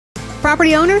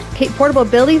Property owners, Cape Portable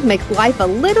Buildings makes life a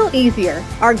little easier.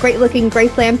 Our great-looking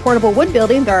Graceland portable wood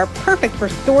buildings are perfect for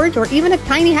storage or even a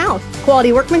tiny house.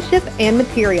 Quality workmanship and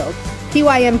materials.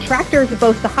 TYM tractors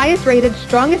boast the highest-rated,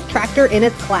 strongest tractor in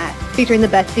its class, featuring the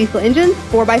best diesel engines,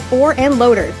 4x4, and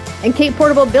loaders. And Cape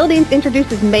Portable Buildings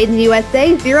introduces Made in the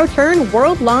USA zero-turn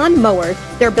World Lawn Mowers.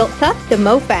 They're built tough to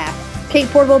mow fast. Cape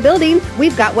Portable Buildings,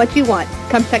 we've got what you want.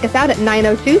 Come check us out at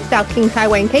 902 South Kings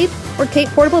Highway in Cape or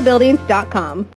capeportablebuildings.com.